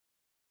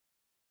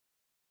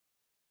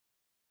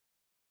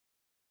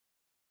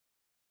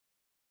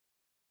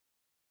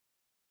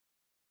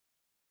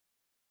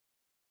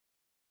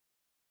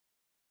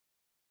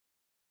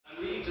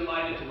I'm really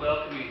delighted to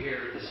welcome you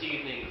here this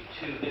evening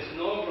to this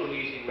inaugural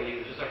meeting, really,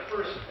 which is our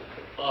first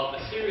of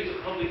a series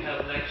of public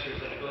health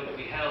lectures that are going to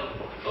be held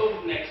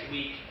over the next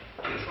week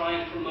to try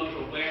and promote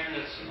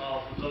awareness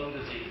of lung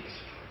disease.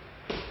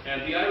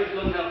 The Irish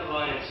Lung Health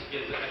Alliance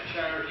is a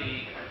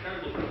charity, a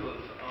charitable group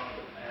of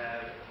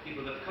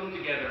people that have come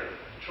together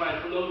to try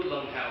and promote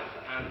lung health,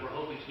 and we're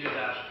hoping to do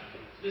that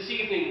this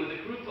evening with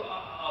a group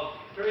of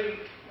very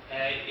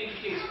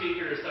interesting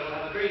speakers that will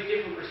have a very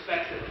different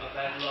perspective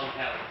about lung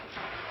health.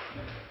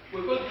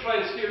 We're going to try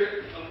and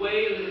steer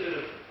away a little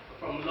bit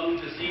from lung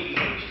disease,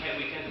 which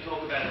we tend to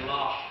talk about a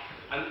lot,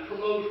 and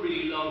promote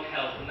really lung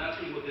health, and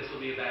that's really what this will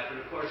be about.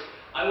 But of course,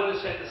 I want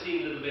to set the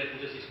scene a little bit and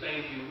just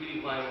explain to you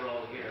really why we're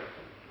all here.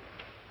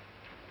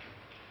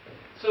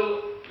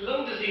 So,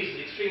 lung disease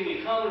is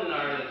extremely common in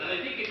Ireland, and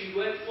I think if you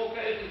walk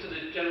out into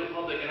the general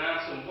public and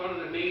ask them what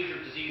are the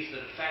major diseases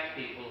that affect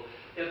people,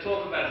 they'll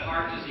talk about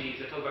heart disease,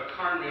 they'll talk about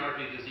coronary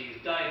artery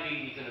disease,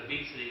 diabetes and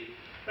obesity.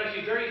 But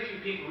actually very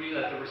few people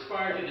realise that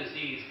respiratory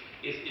disease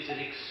is an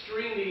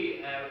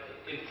extremely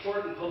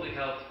important public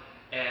health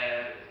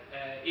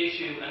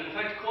issue, and in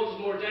fact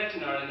causes more deaths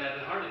in Ireland now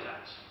than heart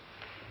attacks.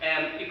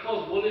 It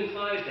causes 1 in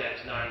 5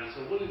 deaths in Ireland,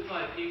 so 1 in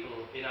 5 people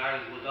in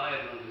Ireland will die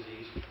of lung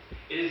disease.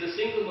 It is the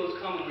single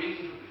most common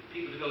reason for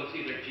people to go and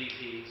see their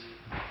GPs.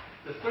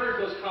 The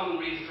third most common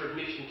reason for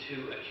admission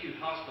to acute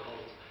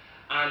hospitals.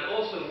 And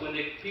also, when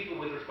people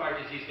with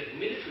respiratory disease get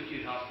admitted to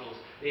acute hospitals,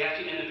 they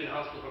actually end up in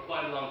hospital for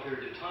quite a long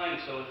period of time.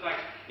 So in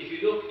fact, if you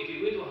go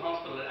into a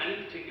hospital at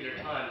any particular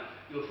time,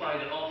 you'll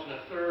find that often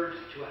a third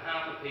to a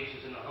half of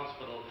patients in the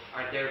hospital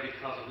are there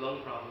because of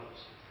lung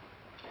problems.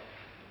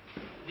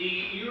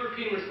 The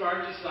European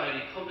Respiratory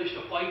Society published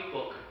a white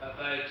book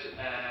about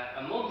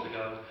a month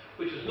ago,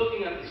 which was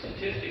looking at the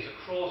statistics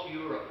across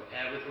Europe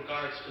with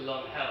regards to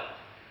lung health.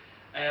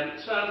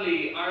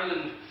 Sadly,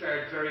 Ireland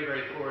fared very,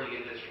 very poorly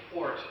in this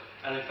report,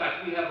 and in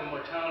fact we have a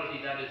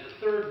mortality that is the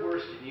third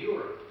worst in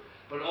Europe,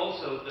 but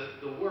also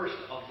the worst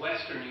of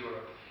Western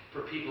Europe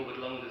for people with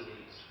lung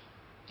disease.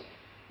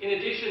 In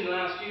addition,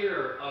 last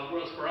year on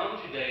World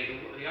Spirometry Day,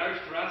 the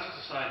Irish Thoracic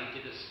Society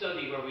did a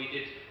study where we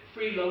did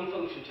free lung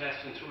function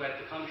testing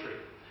throughout the country.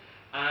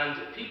 And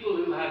people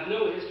who had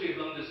no history of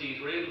lung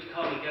disease were able to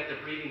come and get their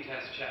breathing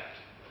tests checked.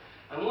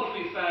 And what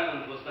we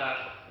found was that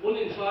 1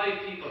 in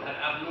 5 people had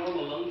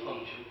abnormal lung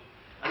function,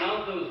 and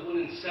of those 1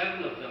 in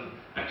 7 of them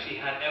actually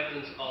had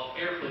evidence of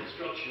airflow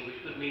obstruction, which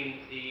could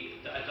mean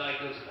a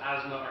diagnosis of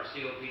asthma or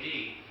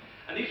COPD.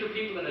 And these were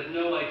people that had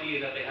no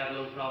idea that they had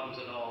lung problems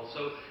at all.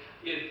 So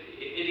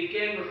it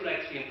again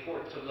reflects the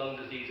importance of lung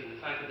disease and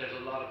the fact that there's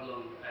a lot of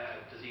lung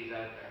disease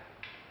out there.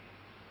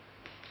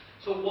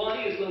 So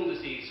why is lung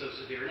disease so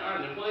severe in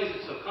Ireland? Why is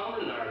it so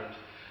common in Ireland?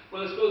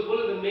 Well, I suppose one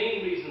of the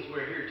main reasons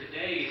we're here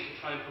today is to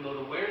try and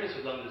promote awareness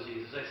of lung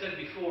disease. As I said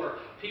before,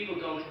 people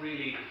don't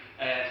really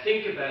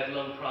think about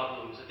lung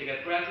problems. If they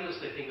get breathless,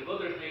 they think of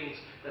other things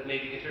that may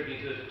be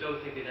contributing to it, but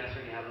don't think they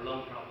necessarily have a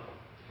lung problem.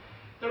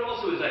 There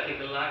also is, I think,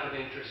 a lack of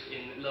interest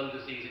in lung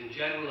disease in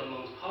general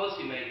amongst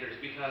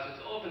policymakers, because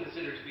it's often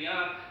considered to be,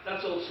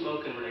 that's all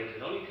smoking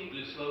related. Only people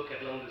who smoke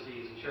get lung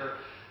disease, and sure,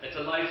 it's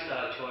a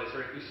lifestyle choice,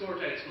 or if we sort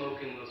out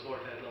smoking, we'll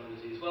sort out lung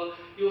disease. Well,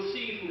 you'll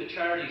see from the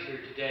charities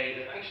here today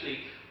that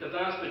actually the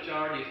vast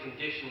majority of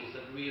conditions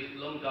that we as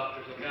lung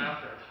doctors look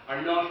after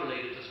are not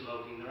related to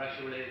smoking. They're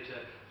actually related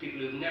to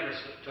people who've never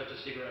touched a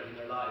cigarette in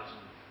their lives.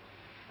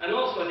 And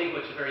also, I think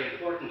what's a very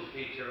important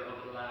feature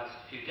over the last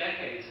few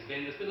decades has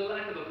been there's been a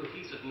lack of a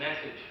cohesive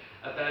message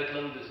about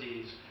lung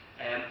disease.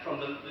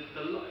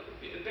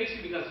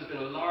 Basically because there's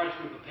been a large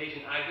group of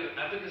patient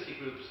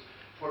advocacy groups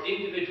for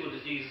individual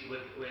diseases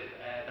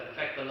that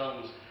affect the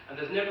lungs, and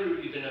there's never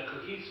really been a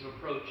cohesive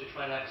approach to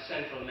try and have a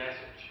central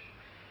message.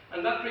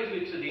 And that brings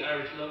me to the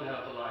Irish Lung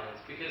Health Alliance,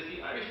 because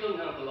the Irish Lung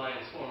Health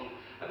Alliance formed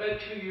about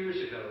 2 years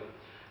ago,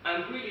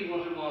 and really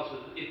what it was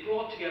it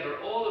brought together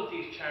all of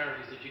these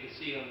charities that you can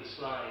see on the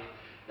slide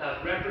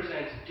that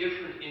represent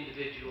different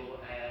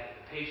individual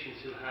patients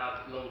who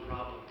have lung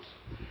problems.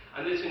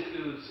 And this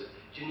includes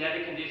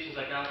genetic conditions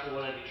like alpha-1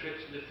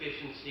 antitrypsin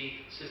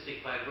deficiency,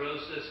 cystic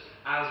fibrosis,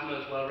 asthma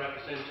is well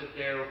represented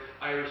there,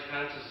 Irish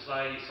Cancer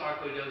Society,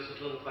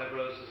 sarcoidosis, lung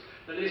fibrosis,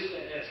 the list,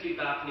 sleep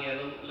apnea,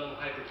 lung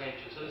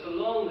hypertension. So there's a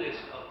long list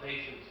of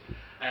patients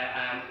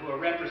who are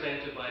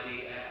represented by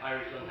the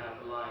Irish Lung Health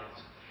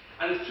Alliance.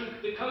 And it's through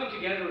the coming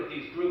together of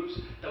these groups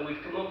that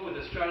we've come up with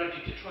a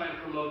strategy to try and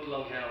promote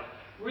lung health,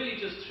 really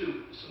just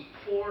through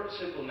 4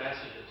 simple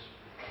messages.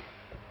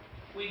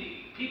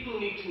 People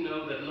need to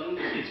know that lung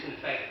disease can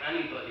affect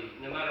anybody,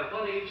 no matter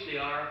what age they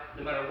are,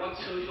 no matter what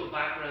social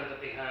background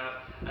that they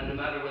have, and no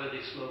matter whether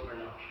they smoke or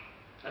not.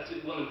 That's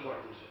one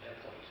important point.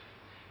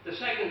 The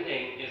second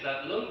thing is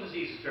that lung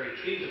disease is very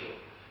treatable,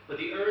 but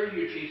the earlier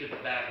you treat it, the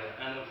better.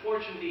 And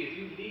unfortunately, if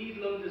you leave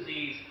lung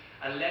disease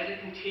and let it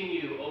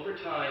continue over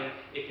time,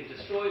 it can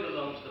destroy the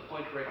lungs to the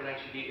point where it can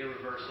actually be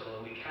irreversible,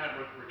 and we can't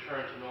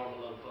return to normal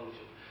lung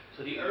function.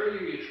 So the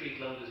earlier you treat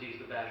lung disease,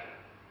 the better.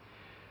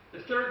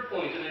 The third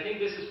point, and I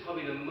think this is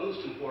probably the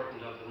most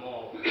important of them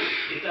all,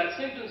 is that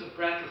symptoms of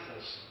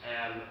breathlessness,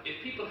 if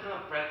people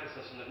have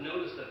breathlessness and have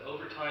noticed that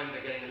over time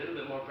they're getting a little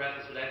bit more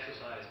breathless with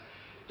exercise,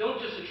 don't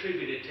just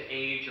attribute it to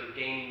age or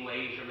gaining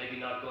weight or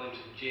maybe not going to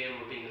the gym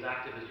or being as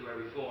active as you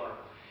were before.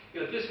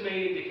 You know, this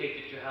may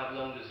indicate that you have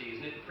lung disease,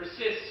 and if it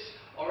persists,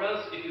 or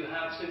else if you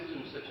have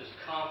symptoms such as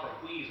cough or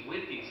wheeze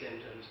with these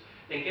symptoms,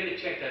 then get it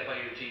checked out by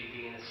your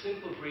GP, and a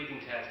simple breathing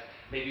test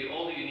may be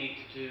all that you need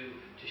to do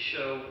to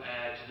show,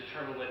 to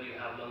determine whether you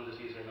have lung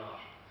disease or not.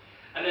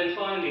 And then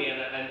finally,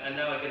 and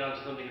now I get on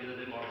to something a little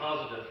bit more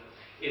positive,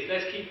 is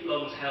let's keep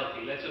lungs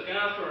healthy. Let's look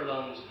after our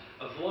lungs,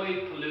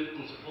 avoid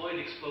pollutants, avoid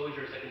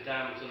exposures that can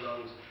damage the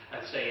lungs, and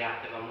stay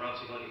active. And we're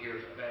obviously going to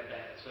hear about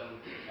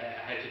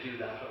how to do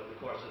that over the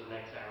course of the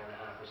next hour and a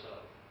half or so.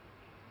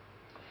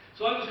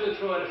 So I'm just going to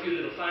throw out a few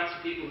little facts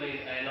that people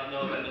may not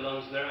know about the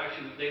lungs, and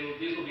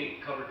these will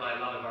be covered by a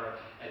lot of our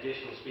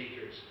additional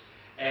speakers.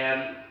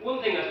 One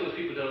thing I suppose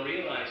people don't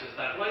realise is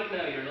that right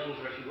now your lungs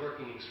are actually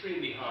working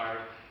extremely hard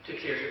to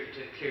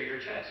clear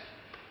your chest.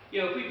 You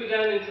know, if we go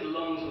down into the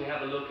lungs and we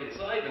have a look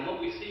inside them, what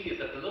we see is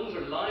that the lungs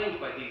are lined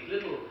by these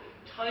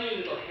tiny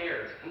little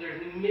hairs, and there's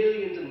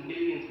millions and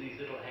millions of these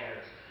little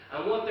hairs.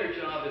 And what their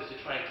job is to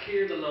try and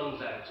clear the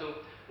lungs out.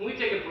 So when we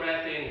take a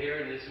breath in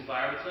here in this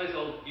environment, it's a nice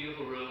old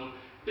beautiful room,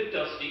 a bit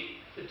dusty,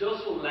 the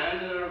dust will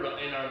land in our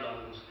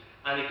lungs,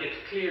 and it gets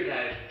cleared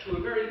out through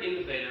a very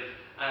innovative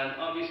and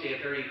obviously a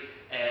very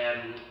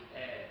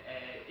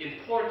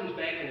important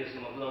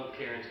mechanism of lung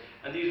clearance,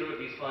 and these are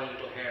these fine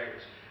little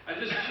hairs. And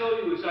just to show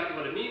you exactly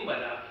what I mean by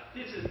that,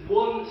 this is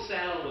one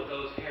cell with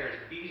those hairs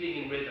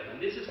beating in rhythm,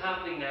 and this is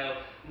happening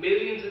now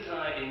millions of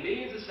times in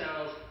millions of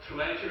cells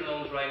throughout your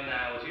lungs right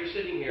now. As you're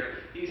sitting here,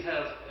 these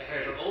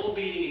hairs are all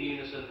beating in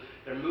unison.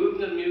 They're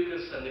moving the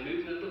mucus and they're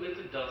moving little bits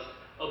of dust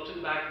up to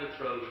the back of the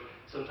throat.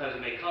 Sometimes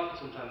you may cough,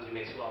 sometimes you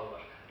may swallow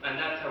it, and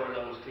that's how our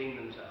lungs clean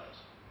themselves.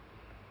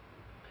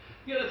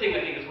 The other thing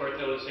I think is worth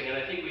noticing, and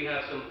I think we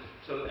have some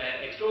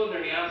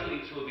extraordinary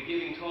athletes who will be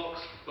giving talks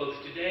both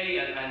today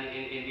and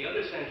in the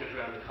other centres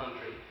around the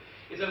country,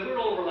 is that we're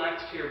all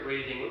relaxed here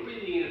breathing. We're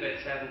breathing in about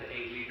 7 to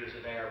 8 litres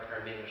of air per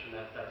minute, and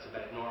that's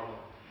about normal.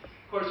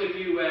 Of course, if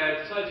you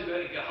decide to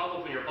hop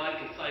up on your bike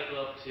and cycle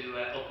up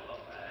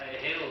a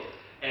hill,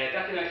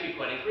 that can actually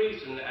quite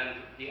increase, and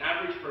the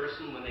average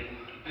person, when they can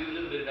do a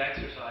little bit of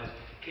exercise,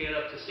 can get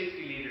up to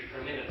 60 litres per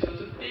minute. So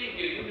it's a big,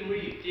 you can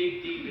really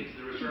dig deep into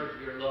the reserve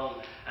of your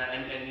lung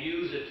and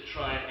use it to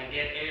try and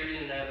get air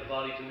in and out of the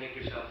body to make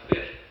yourself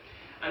fit.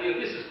 And you know,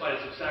 this is quite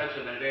a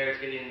substantial amount of air to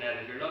get in and out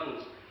of your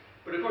lungs.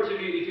 But of course, if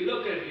you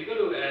go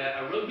to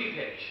a rugby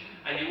pitch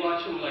and you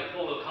watch someone like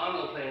Paul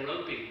O'Connell playing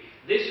rugby,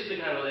 this is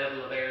the kind of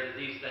level of air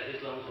that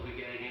his lungs will be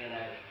getting in and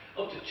out.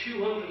 Up to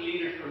 200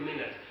 litres per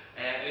minute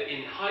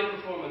in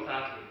high-performance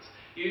athletes.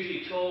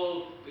 Usually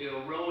tall,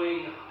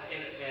 rowing,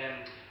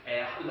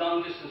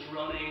 long-distance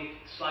running,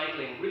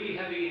 cycling, really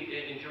heavy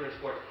endurance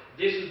sports.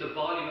 This is the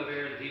volume of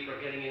air that people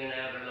are getting in and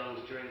out of their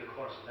lungs during the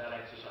course of that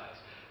exercise.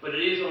 But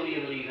it is only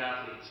in elite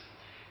athletes.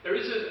 There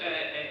is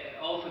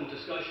often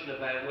discussion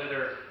about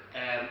whether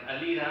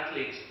elite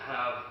athletes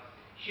have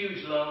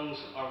huge lungs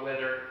or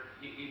whether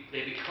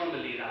they become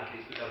elite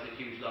athletes because of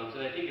huge lungs.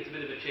 And I think it's a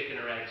bit of a chicken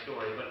or egg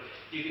story, but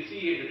you can see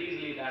here that these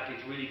elite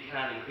athletes really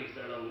can increase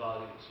their lung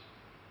volumes.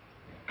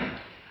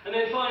 And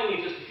then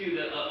finally, just a few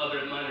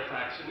other minor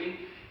facts. I mean,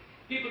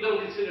 people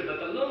don't consider that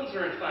the lungs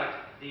are in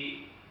fact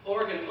the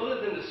organ,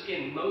 other than the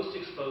skin, most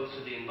exposed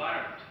to the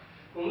environment.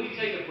 When we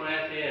take a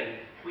breath in,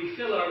 we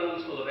fill our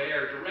lungs full of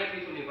air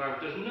directly from the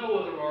environment. There's no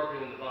other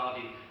organ in the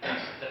body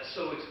that's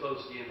so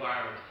exposed to the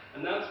environment.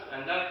 And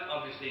that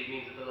obviously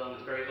means that the lung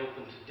is very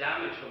open to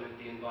damage from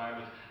the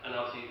environment, and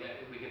obviously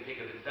we can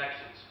pick up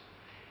infections.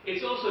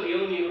 It's also the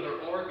only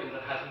other organ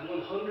that has 100%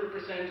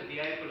 of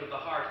the output of the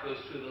heart goes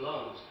through the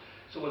lungs.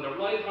 So when the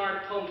right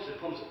heart pumps, it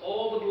pumps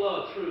all the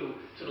blood through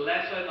to the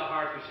left side of the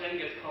heart, which then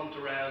gets pumped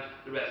around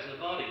the rest of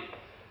the body.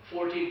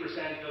 14%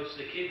 goes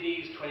to the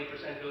kidneys,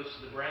 20% goes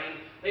to the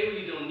brain. They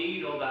really don't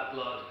need all that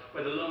blood,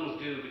 where the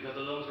lungs do, because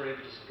the lungs are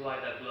able to supply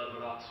that blood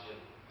with oxygen.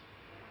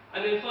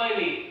 And then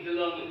finally, the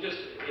lung is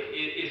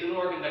an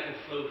organ that can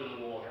float in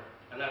the water.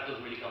 And that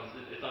doesn't really come,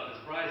 it's not that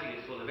surprising,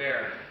 it's full of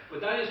air. But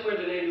that is where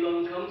the name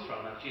lung comes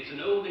from, actually. It's an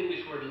old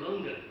English word,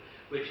 lungen,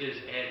 which is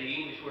the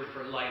English word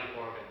for light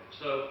organ.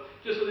 So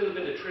just a little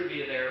bit of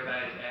trivia there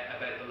about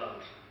the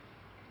lungs.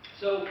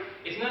 So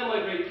it's now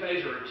my great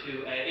pleasure to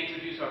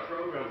introduce our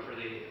program for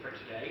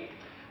today.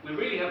 We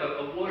really have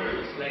a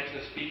wonderful selection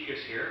of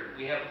speakers here.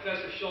 We have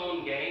Professor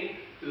Sean Gain,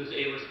 who's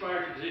a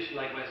respiratory physician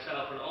like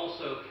myself, and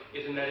also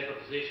is a medical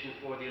physician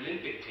for the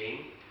Olympic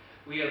team.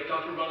 We have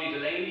Dr. Ronnie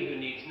Delaney, who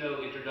needs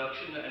no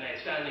introduction, an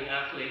outstanding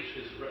athlete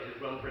who's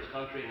run for his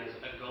country and is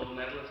a gold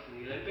medalist in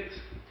the Olympics.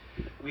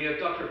 We have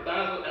Dr.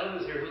 Basil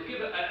Elvis here, who'll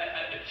give a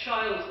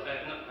children's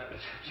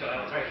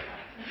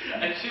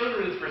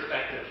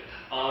perspective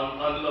on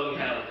lung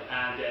health,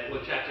 and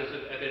we'll chat to us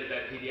a bit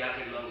about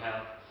pediatric lung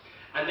health.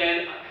 And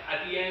then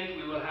at the end,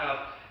 we will have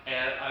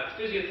a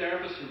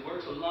physiotherapist who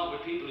works a lot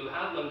with people who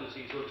have lung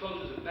disease, who will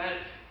talk to us about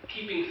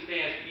keeping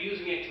fit,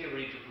 using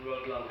activity to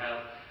promote lung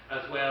health,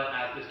 as well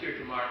as Ms.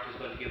 Deirdre Martin is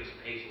going to give us a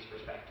patient's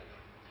perspective.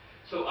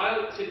 So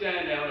I'll sit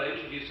down now and I'll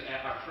introduce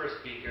our first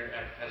speaker,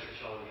 Professor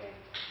Sean Gane.